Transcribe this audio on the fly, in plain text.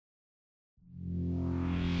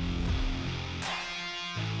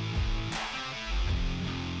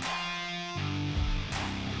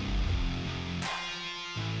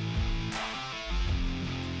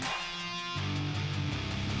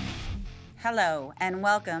Hello, and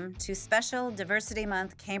welcome to special Diversity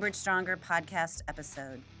Month Cambridge Stronger podcast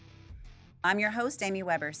episode. I'm your host, Amy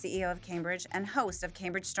Weber, CEO of Cambridge and host of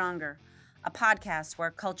Cambridge Stronger, a podcast where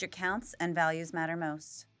culture counts and values matter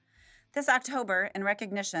most. This October, in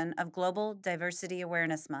recognition of Global Diversity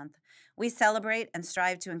Awareness Month, we celebrate and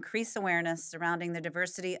strive to increase awareness surrounding the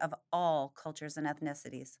diversity of all cultures and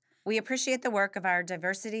ethnicities. We appreciate the work of our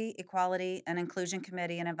Diversity, Equality, and Inclusion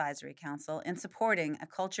Committee and Advisory Council in supporting a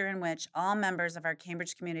culture in which all members of our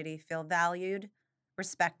Cambridge community feel valued,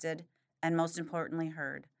 respected, and most importantly,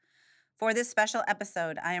 heard. For this special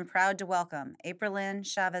episode, I am proud to welcome Aprilyn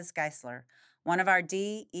Chavez Geisler, one of our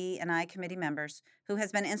DE&I committee members who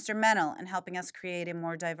has been instrumental in helping us create a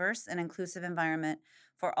more diverse and inclusive environment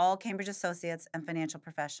for all Cambridge associates and financial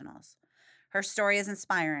professionals. Her story is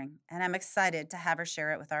inspiring, and I'm excited to have her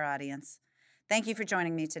share it with our audience. Thank you for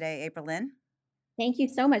joining me today, Aprilyn. Thank you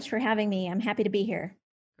so much for having me. I'm happy to be here.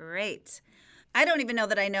 Great. I don't even know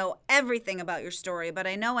that I know everything about your story, but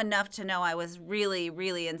I know enough to know I was really,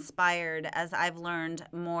 really inspired as I've learned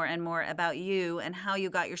more and more about you and how you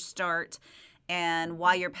got your start and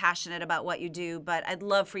why you're passionate about what you do. But I'd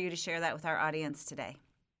love for you to share that with our audience today.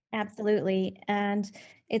 Absolutely. And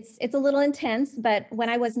it's a little intense, but when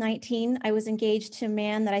I was 19, I was engaged to a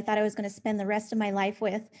man that I thought I was going to spend the rest of my life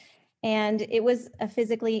with. And it was a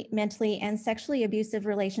physically, mentally, and sexually abusive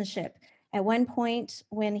relationship. At one point,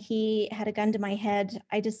 when he had a gun to my head,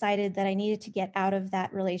 I decided that I needed to get out of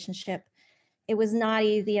that relationship. It was not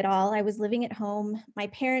easy at all. I was living at home. My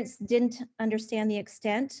parents didn't understand the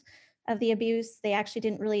extent of the abuse. They actually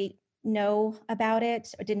didn't really know about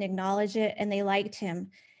it or didn't acknowledge it, and they liked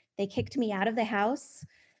him. They kicked me out of the house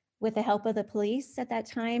with the help of the police at that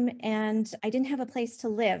time, and I didn't have a place to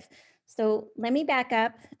live. So let me back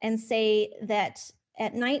up and say that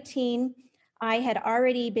at 19, I had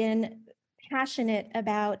already been passionate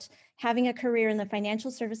about having a career in the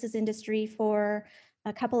financial services industry for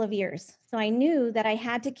a couple of years. So I knew that I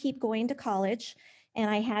had to keep going to college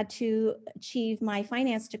and I had to achieve my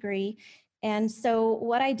finance degree. And so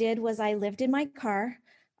what I did was I lived in my car.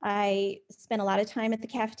 I spent a lot of time at the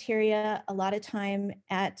cafeteria, a lot of time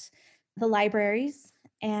at the libraries,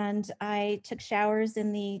 and I took showers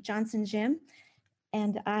in the Johnson gym,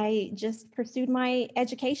 and I just pursued my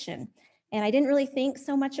education. And I didn't really think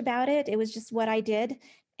so much about it. It was just what I did.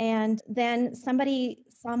 And then somebody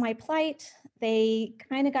saw my plight. They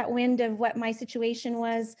kind of got wind of what my situation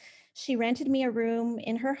was. She rented me a room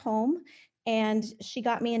in her home and she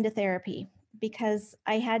got me into therapy because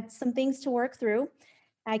I had some things to work through.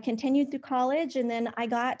 I continued through college and then I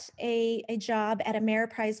got a job at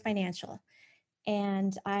Ameriprise Financial.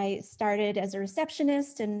 And I started as a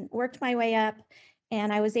receptionist and worked my way up.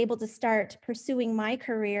 And I was able to start pursuing my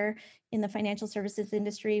career in the financial services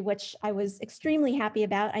industry, which I was extremely happy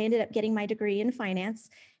about. I ended up getting my degree in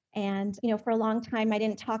finance. And, for a long time, I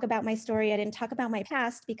didn't talk about my story. I didn't talk about my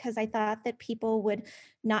past because I thought that people would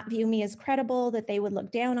not view me as credible, that they would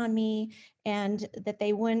look down on me, and that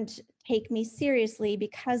they wouldn't take me seriously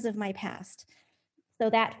because of my past. So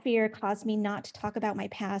that fear caused me not to talk about my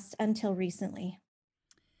past until recently.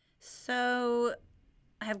 So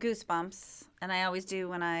I have goosebumps, and I always do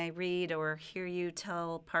when I read or hear you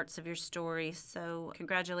tell parts of your story. So,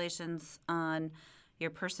 congratulations on your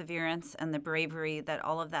perseverance and the bravery that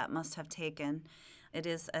all of that must have taken. It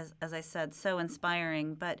is, as I said, so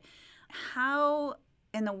inspiring. But how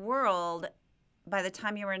in the world, by the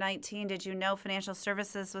time you were 19, did you know financial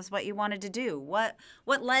services was what you wanted to do? What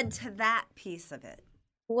led to that piece of it?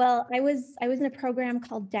 Well, I was in a program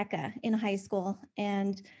called DECA in high school,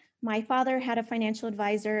 and my father had a financial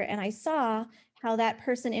advisor, and I saw how that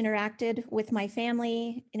person interacted with my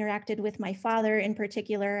family, interacted with my father in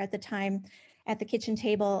particular at the time at the kitchen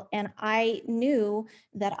table, and I knew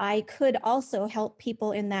that I could also help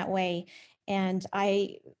people in that way. And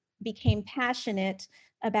I became passionate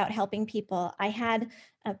about helping people. I had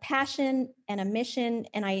a passion and a mission,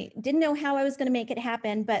 and I didn't know how I was going to make it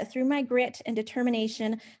happen, but through my grit and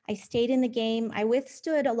determination, I stayed in the game. I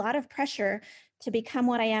withstood a lot of pressure to become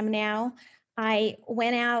what I am now. I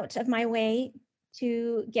went out of my way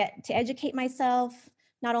to get to educate myself,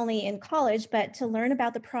 not only in college, but to learn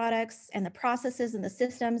about the products and the processes and the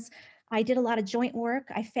systems. I did a lot of joint work.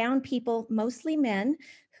 I found people, mostly men,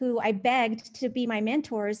 who I begged to be my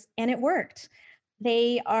mentors, and it worked.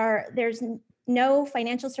 There's no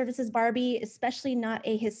financial services Barbie, especially not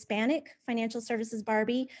a Hispanic financial services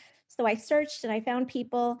Barbie. So I searched and I found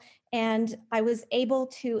people, and I was able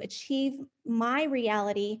to achieve my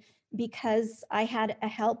reality because I had a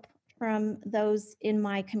help from those in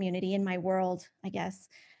my community, in my world, I guess.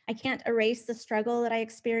 I can't erase the struggle that I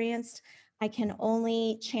experienced. I can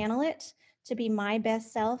only channel it to be my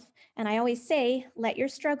best self. And I always say, let your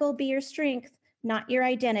struggle be your strength, not your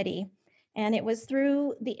identity. And it was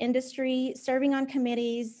through the industry, serving on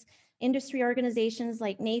committees, industry organizations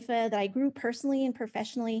like NAFA, that I grew personally and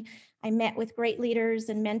professionally. I met with great leaders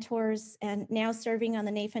and mentors, and now serving on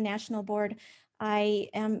the NAFA National Board, I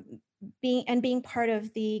am being part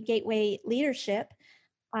of the Gateway leadership.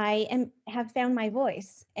 Have found my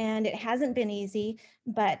voice, and it hasn't been easy,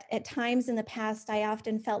 but at times in the past, I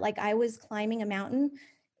often felt like I was climbing a mountain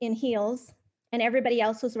in heels and everybody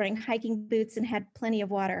else was wearing hiking boots and had plenty of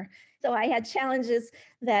water. So I had challenges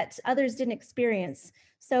that others didn't experience.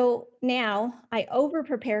 So now I over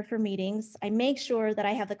prepare for meetings. I make sure that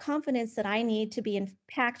I have the confidence that I need to be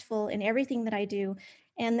impactful in everything that I do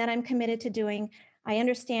and that I'm committed to doing. I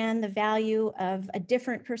understand the value of a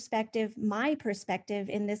different perspective, my perspective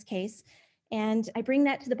in this case, and I bring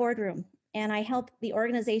that to the boardroom. And I help the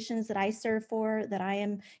organizations that I serve for, that I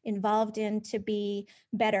am involved in, to be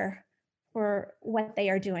better for what they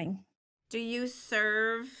are doing. Do you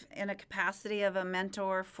serve in a capacity of a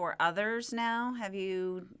mentor for others now?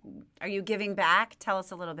 Are you giving back? Tell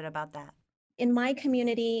us a little bit about that. In my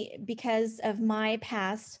community, because of my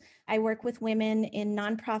past, I work with women in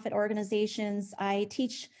nonprofit organizations. I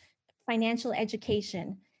teach financial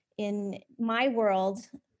education. In my world,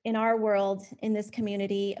 in our world, in this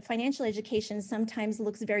community, financial education sometimes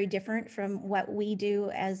looks very different from what we do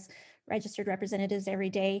as registered representatives every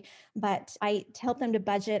day. But I help them to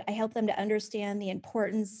budget. I help them to understand the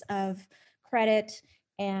importance of credit,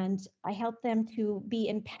 and I help them to be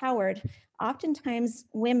empowered. Oftentimes,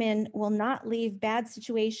 women will not leave bad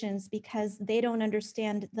situations because they don't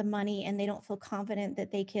understand the money and they don't feel confident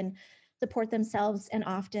that they can support themselves and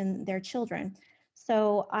often their children.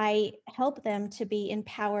 So I help them to be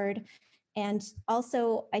empowered. And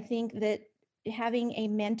also, I think that having a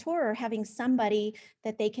mentor or having somebody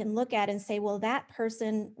that they can look at and say, well, that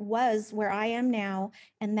person was where I am now,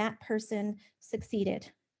 and that person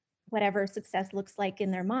succeeded, whatever success looks like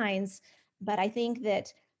in their minds. But I think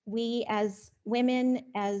that we as women,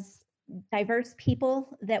 as diverse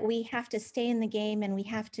people, that we have to stay in the game and we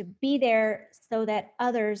have to be there so that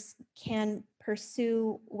others can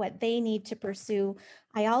pursue what they need to pursue.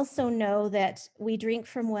 I also know that we drink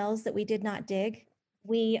from wells that we did not dig.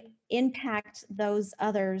 We impact those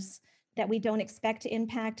others that we don't expect to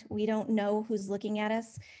impact. We don't know who's looking at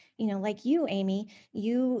us. You know, like you, Amy,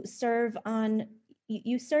 you serve in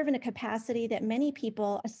a capacity that many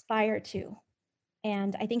people aspire to.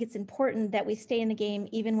 And I think it's important that we stay in the game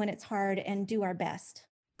even when it's hard and do our best.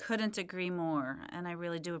 Couldn't agree more. And I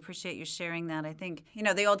really do appreciate you sharing that. I think,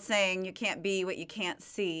 the old saying, you can't be what you can't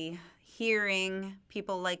see. Hearing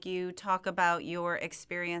people like you talk about your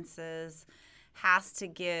experiences has to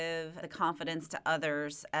give the confidence to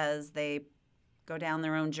others as they go down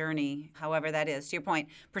their own journey, however that is. To your point,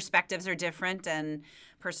 perspectives are different and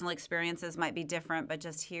personal experiences might be different, but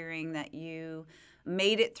just hearing that you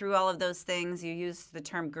made it through all of those things. You used the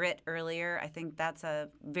term grit earlier. I think that's a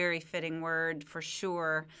very fitting word for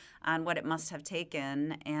sure on what it must have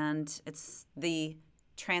taken. And it's the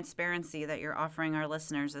transparency that you're offering our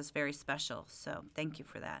listeners is very special. So thank you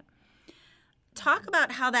for that. Talk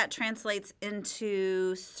about how that translates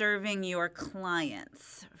into serving your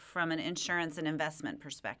clients from an insurance and investment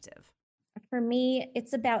perspective. For me,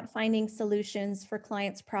 it's about finding solutions for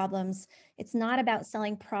clients' problems. It's not about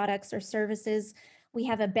selling products or services. We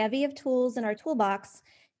have a bevy of tools in our toolbox,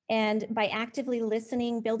 and by actively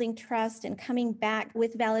listening, building trust, and coming back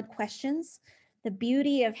with valid questions, the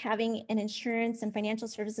beauty of having an insurance and financial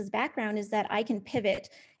services background is that I can pivot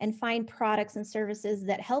and find products and services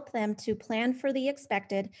that help them to plan for the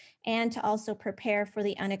expected and to also prepare for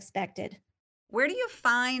the unexpected. Where do you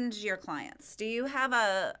find your clients? Do you have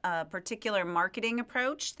a particular marketing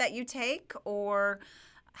approach that you take, or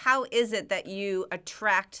how is it that you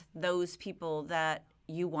attract those people that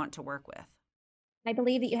you want to work with? I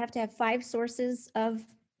believe that you have to have 5 sources of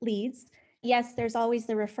leads. Yes, there's always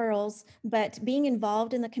the referrals, but being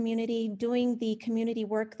involved in the community, doing the community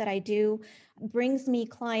work that I do, brings me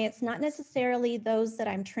clients, not necessarily those that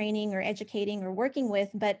I'm training or educating or working with,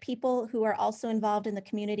 but people who are also involved in the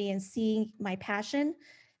community and seeing my passion.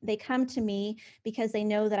 They come to me because they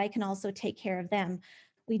know that I can also take care of them.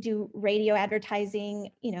 We do radio advertising.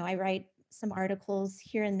 I write some articles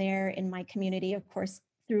here and there in my community, of course,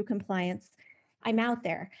 through compliance. I'm out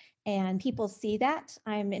there and people see that.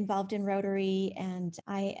 I'm involved in Rotary, and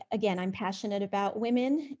I'm passionate about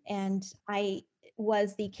women, and I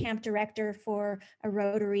was the camp director for a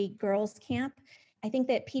Rotary girls camp. I think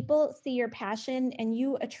that people see your passion and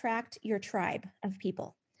you attract your tribe of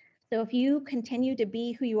people. So if you continue to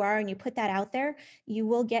be who you are and you put that out there, you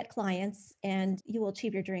will get clients and you will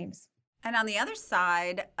achieve your dreams. And on the other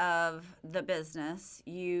side of the business,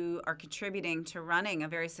 you are contributing to running a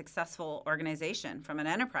very successful organization from an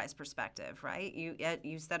enterprise perspective, right?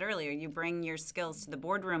 You said earlier, you bring your skills to the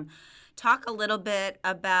boardroom. Talk a little bit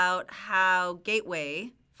about how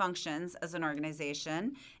Gateway functions as an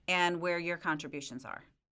organization and where your contributions are.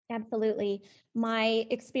 Absolutely. My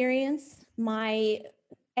experience, my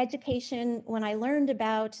education, when I learned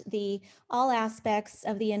about all aspects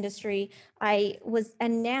of the industry, I was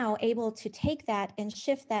and now able to take that and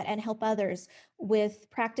shift that and help others with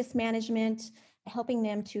practice management, helping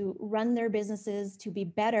them to run their businesses, to be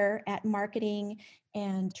better at marketing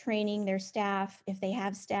and training their staff if they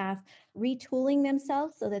have staff, retooling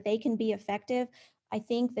themselves so that they can be effective. I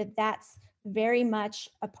think that that's very much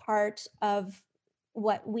a part of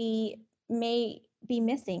what we may be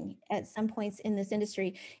missing at some points in this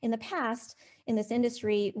industry. In the past, in this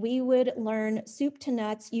industry, we would learn soup to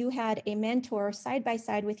nuts. You had a mentor side by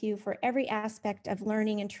side with you for every aspect of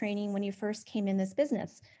learning and training when you first came in this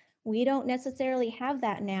business. We don't necessarily have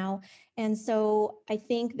that now. And so I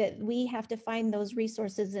think that we have to find those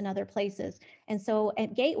resources in other places. And so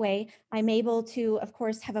at Gateway, I'm able to, of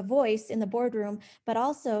course, have a voice in the boardroom, but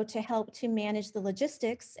also to help to manage the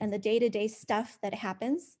logistics and the day-to-day stuff that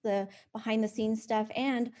happens, the behind the scenes stuff,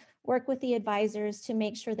 and work with the advisors to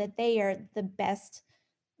make sure that they are the best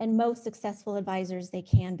and most successful advisors they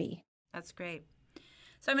can be. That's great.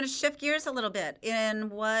 So I'm going to shift gears a little bit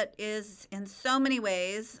in what is, in so many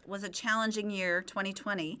ways, was a challenging year,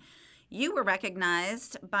 2020. You were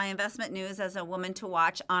recognized by Investment News as a Woman to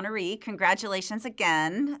Watch honoree. Congratulations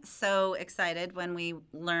again. So excited when we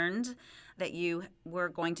learned that you were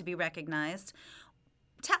going to be recognized.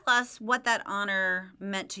 Tell us what that honor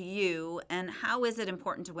meant to you and how is it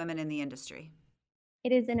important to women in the industry?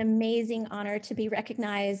 It is an amazing honor to be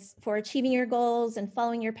recognized for achieving your goals and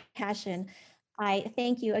following your passion. I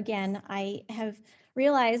thank you again. I have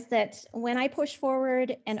realized that when I push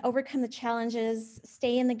forward and overcome the challenges,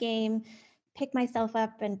 stay in the game, pick myself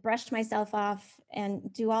up and brush myself off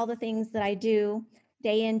and do all the things that I do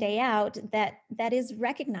day in, day out, that is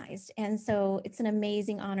recognized. And so it's an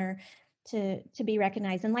amazing honor to be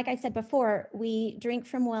recognized. And like I said before, we drink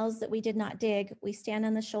from wells that we did not dig. We stand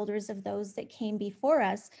on the shoulders of those that came before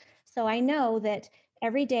us. So I know that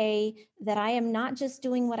every day that I am not just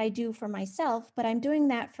doing what I do for myself, but I'm doing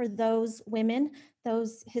that for those women,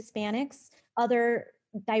 those Hispanics, other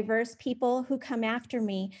diverse people who come after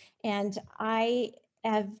me. And I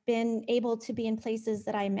have been able to be in places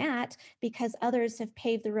that I'm at because others have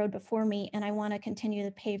paved the road before me. And I want to continue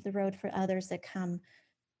to pave the road for others that come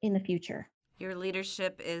in the future. Your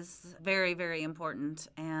leadership is very, very important.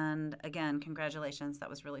 And again, congratulations. That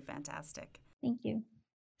was really fantastic. Thank you.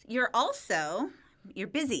 You're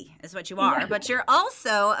busy is what you are, but you're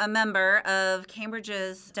also a member of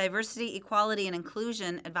Cambridge's Diversity, Equality, and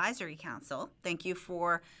Inclusion Advisory Council. Thank you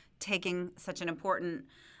for taking such an important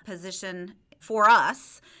position for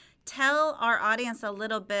us. Tell our audience a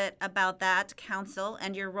little bit about that council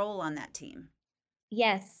and your role on that team.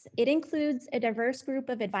 Yes, it includes a diverse group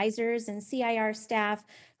of advisors and CIR staff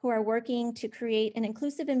who are working to create an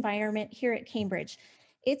inclusive environment here at Cambridge.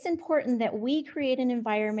 It's important that we create an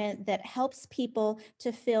environment that helps people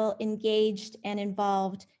to feel engaged and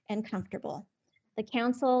involved and comfortable. The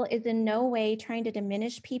council is in no way trying to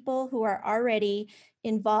diminish people who are already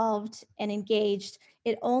involved and engaged.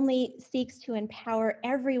 It only seeks to empower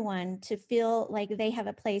everyone to feel like they have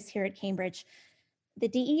a place here at Cambridge. The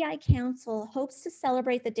DEI Council hopes to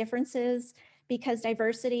celebrate the differences because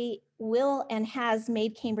diversity will and has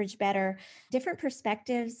made Cambridge better. Different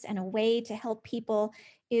perspectives and a way to help people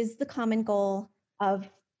is the common goal of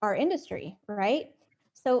our industry, right?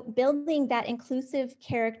 So building that inclusive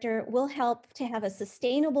character will help to have a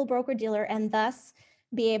sustainable broker-dealer and thus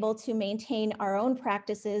be able to maintain our own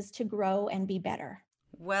practices to grow and be better.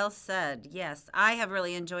 Well said. Yes, I have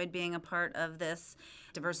really enjoyed being a part of this.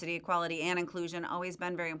 Diversity, equality, and inclusion always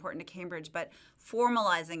been very important to Cambridge, but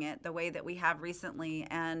formalizing it the way that we have recently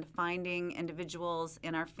and finding individuals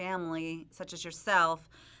in our family, such as yourself,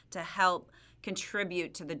 to help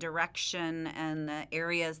contribute to the direction and the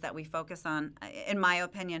areas that we focus on, in my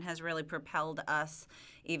opinion, has really propelled us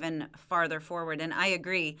even farther forward. And I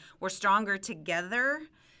agree, we're stronger together,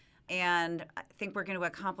 and I think we're going to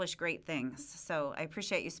accomplish great things. So I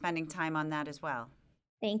appreciate you spending time on that as well.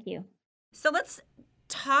 Thank you. So let's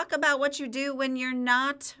talk about what you do when you're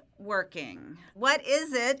not working. What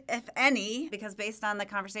is it, if any, because based on the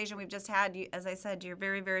conversation we've just had, as I said, you're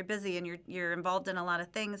very, very busy and you're involved in a lot of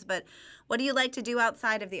things, but what do you like to do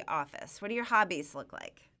outside of the office? What do your hobbies look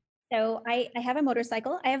like? So I have a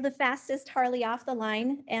motorcycle. I have the fastest Harley off the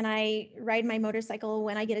line, and I ride my motorcycle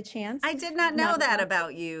when I get a chance. I did not Not know as that often.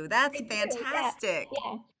 about you. That's I do, yeah, fantastic.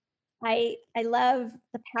 yeah. I love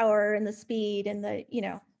the power and the speed and the,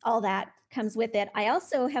 all that comes with it. I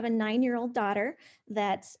also have a 9-year-old daughter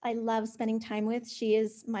that I love spending time with. She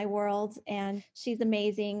is my world and she's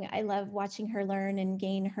amazing. I love watching her learn and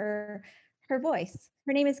gain her voice.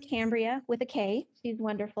 Her name is Cambria with a K. She's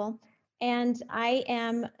wonderful. And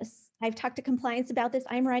I've talked to compliance about this.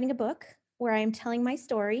 I'm writing a book where I'm telling my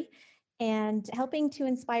story and helping to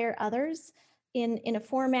inspire others in a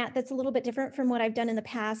format that's a little bit different from what I've done in the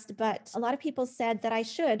past. But a lot of people said that I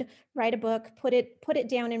should write a book, put it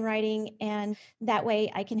down in writing, and that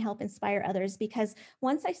way I can help inspire others. Because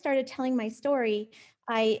once I started telling my story,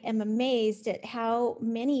 I am amazed at how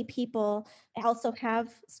many people also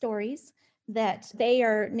have stories that they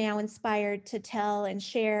are now inspired to tell and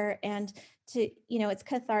share, and to, it's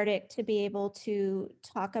cathartic to be able to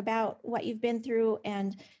talk about what you've been through,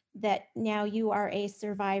 and that now you are a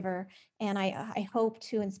survivor. And I hope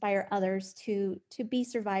to inspire others to be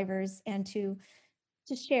survivors and to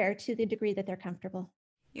share to the degree that they're comfortable.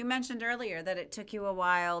 You mentioned earlier that it took you a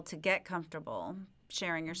while to get comfortable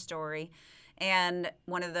sharing your story. And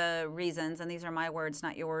one of the reasons, and these are my words,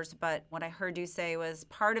 not yours, but what I heard you say was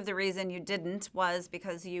part of the reason you didn't was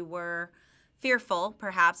because you were fearful,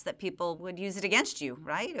 perhaps, that people would use it against you,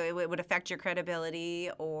 right? It would affect your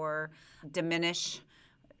credibility or diminish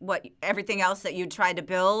what everything else that you tried to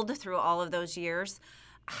build through all of those years.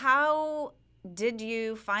 How did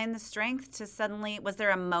you find the strength to suddenly, was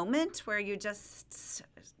there a moment where you just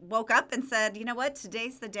woke up and said, you know what,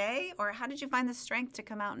 today's the day? Or how did you find the strength to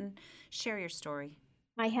come out and share your story?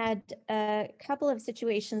 I had a couple of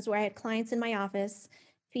situations where I had clients in my office,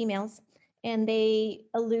 females, and they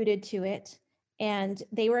alluded to it. And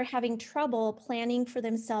they were having trouble planning for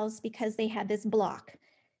themselves because they had this block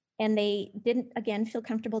and they didn't, again, feel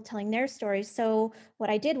comfortable telling their story. So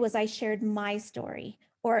what I did was I shared my story,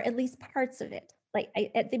 or at least parts of it. Like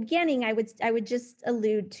at the beginning, I would just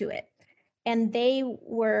allude to it, and they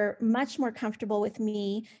were much more comfortable with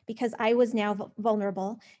me because I was now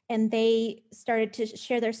vulnerable, and they started to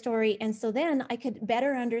share their story. And so then I could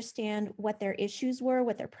better understand what their issues were,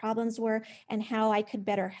 what their problems were, and how I could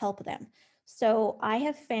better help them. So I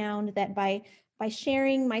have found that by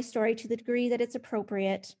sharing my story to the degree that it's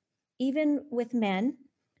appropriate, even with men,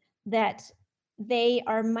 that they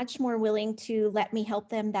are much more willing to let me help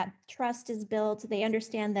them. That trust is built. They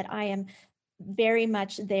understand that I am very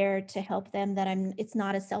much there to help them, that it's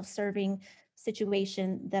not a self-serving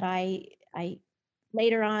situation. That I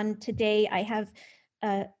later on today, I have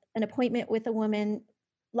an appointment with a woman,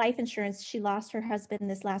 life insurance. She lost her husband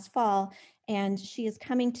this last fall, and she is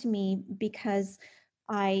coming to me because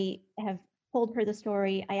I have told her the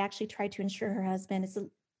story. I actually tried to insure her husband.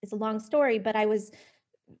 It's a long story, but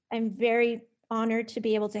I'm very honored to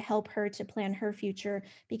be able to help her to plan her future,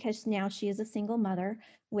 because now she is a single mother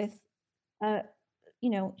with uh,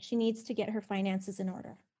 she needs to get her finances in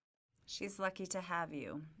order. She's lucky to have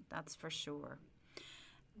you, that's for sure.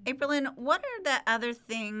 Aprilyn, what are the other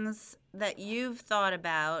things that you've thought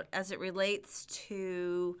about as it relates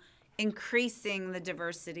to increasing the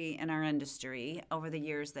diversity in our industry over the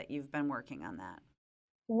years that you've been working on that?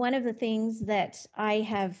 One of the things that I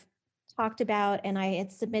have talked about and I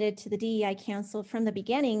had submitted to the DEI Council from the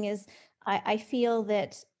beginning is I feel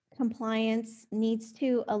that compliance needs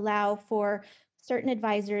to allow for certain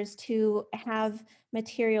advisors to have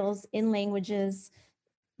materials in languages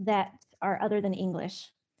that are other than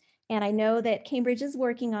English. And I know that Cambridge is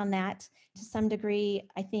working on that to some degree.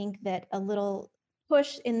 I think that a little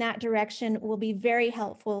push in that direction will be very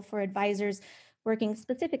helpful for advisors working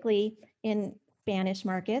specifically in Spanish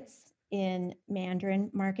markets, in Mandarin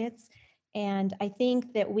markets. And I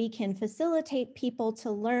think that we can facilitate people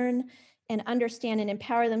to learn and understand and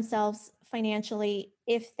empower themselves financially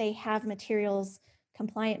if they have materials,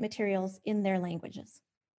 compliant materials in their languages.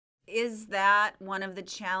 Is that one of the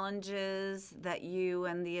challenges that you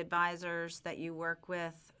and the advisors that you work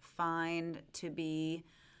with find to be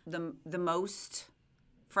the most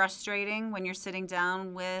frustrating when you're sitting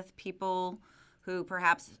down with people who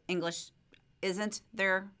perhaps English isn't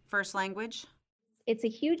their first language? It's a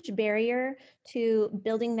huge barrier to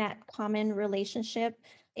building that common relationship.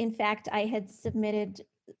 In fact, I had submitted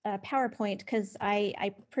a PowerPoint because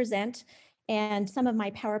I present, and some of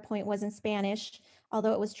my PowerPoint was in Spanish,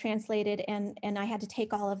 although it was translated, and I had to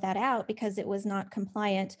take all of that out because it was not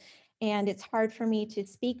compliant. And it's hard for me to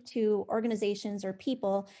speak to organizations or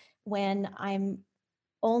people when I'm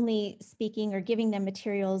only speaking or giving them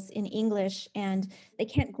materials in English, and they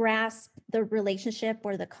can't grasp the relationship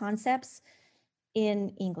or the concepts in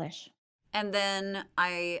English. And then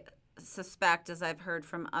I suspect, as I've heard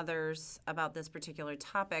from others about this particular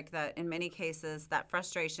topic, that in many cases that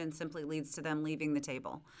frustration simply leads to them leaving the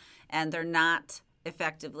table, and they're not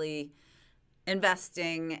effectively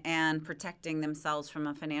investing and protecting themselves from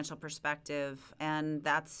a financial perspective. And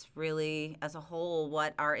that's really, as a whole,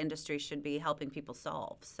 what our industry should be helping people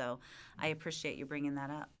solve. So I appreciate you bringing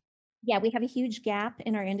that up. Yeah, we have a huge gap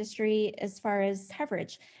in our industry as far as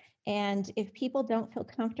coverage. And if people don't feel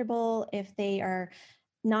comfortable, if they are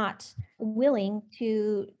not willing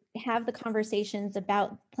to have the conversations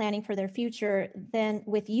about planning for their future, then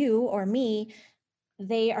with you or me,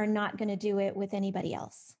 they are not going to do it with anybody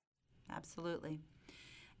else. Absolutely.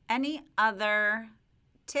 Any other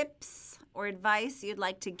tips or advice you'd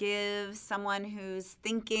like to give someone who's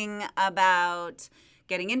thinking about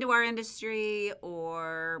getting into our industry,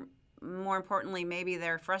 or more importantly, maybe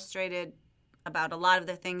they're frustrated about a lot of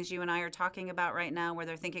the things you and I are talking about right now, where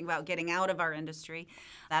they're thinking about getting out of our industry?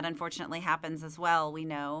 That unfortunately happens as well, we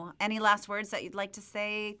know. Any last words that you'd like to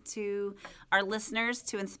say to our listeners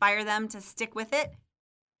to inspire them to stick with it?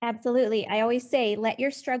 Absolutely. I always say, let your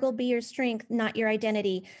struggle be your strength, not your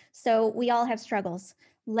identity. So we all have struggles.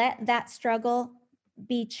 Let that struggle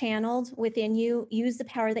be channeled within you. Use the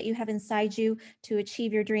power that you have inside you to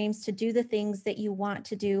achieve your dreams, to do the things that you want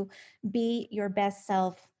to do. Be your best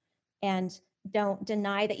self, and don't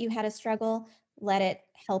deny that you had a struggle. Let it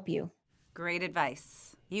help you. Great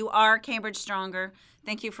advice. You are Cambridge Stronger.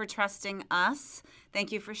 Thank you for trusting us.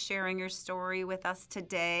 Thank you for sharing your story with us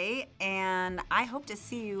today. And I hope to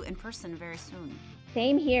see you in person very soon.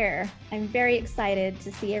 Same here. I'm very excited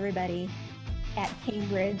to see everybody at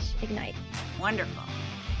Cambridge Ignite. Wonderful.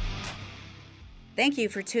 Thank you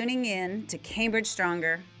for tuning in to Cambridge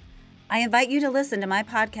Stronger. I invite you to listen to my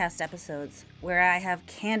podcast episodes, where I have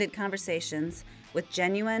candid conversations with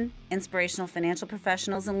genuine, inspirational financial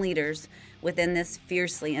professionals and leaders within this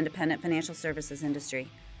fiercely independent financial services industry.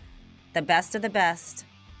 The best of the best,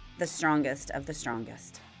 the strongest of the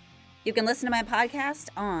strongest. You can listen to my podcast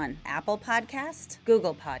on Apple Podcast,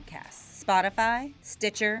 Google Podcasts, Spotify,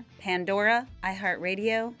 Stitcher, Pandora,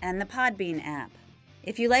 iHeartRadio, and the Podbean app.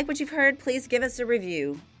 If you like what you've heard, please give us a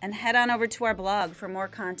review and head on over to our blog for more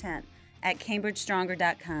content at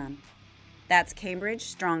cambridgestronger.com. That's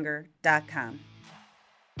cambridgestronger.com.